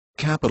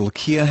capital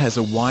Kia has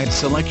a wide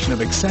selection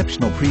of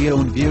exceptional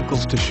pre-owned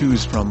vehicles to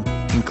choose from,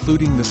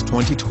 including this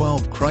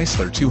 2012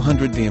 Chrysler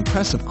 200. The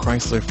impressive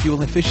Chrysler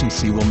fuel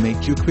efficiency will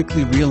make you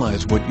quickly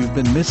realize what you've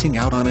been missing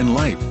out on in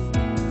life.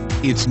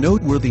 Its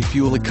noteworthy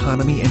fuel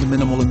economy and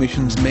minimal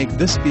emissions make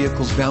this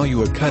vehicle's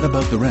value a cut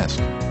above the rest.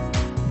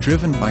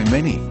 Driven by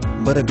many,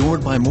 but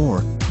adored by more,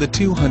 the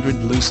 200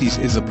 Lucy's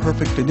is a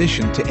perfect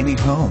addition to any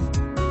home.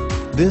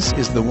 This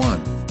is the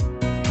one.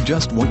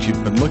 Just what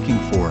you've been looking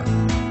for.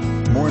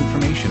 More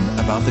information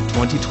about the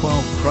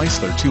 2012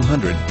 Chrysler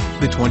 200.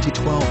 The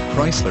 2012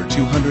 Chrysler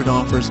 200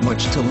 offers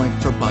much to like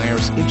for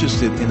buyers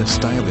interested in a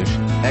stylish,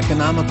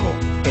 economical,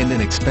 and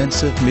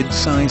inexpensive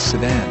mid-size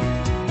sedan.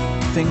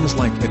 Things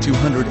like a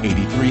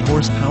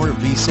 283-horsepower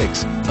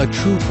V6, a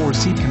true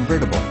 4-seat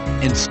convertible,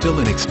 and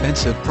still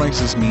inexpensive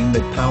prices mean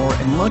that power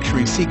and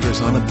luxury seekers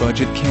on a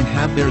budget can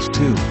have theirs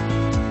too.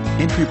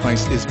 Entry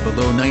price is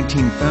below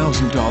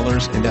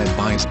 $19,000 and that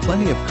buys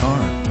plenty of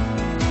car.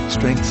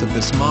 Strengths of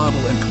this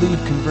model include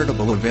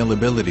convertible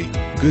availability,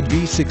 good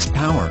V6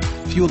 power,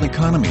 fuel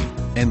economy,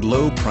 and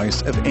low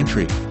price of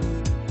entry.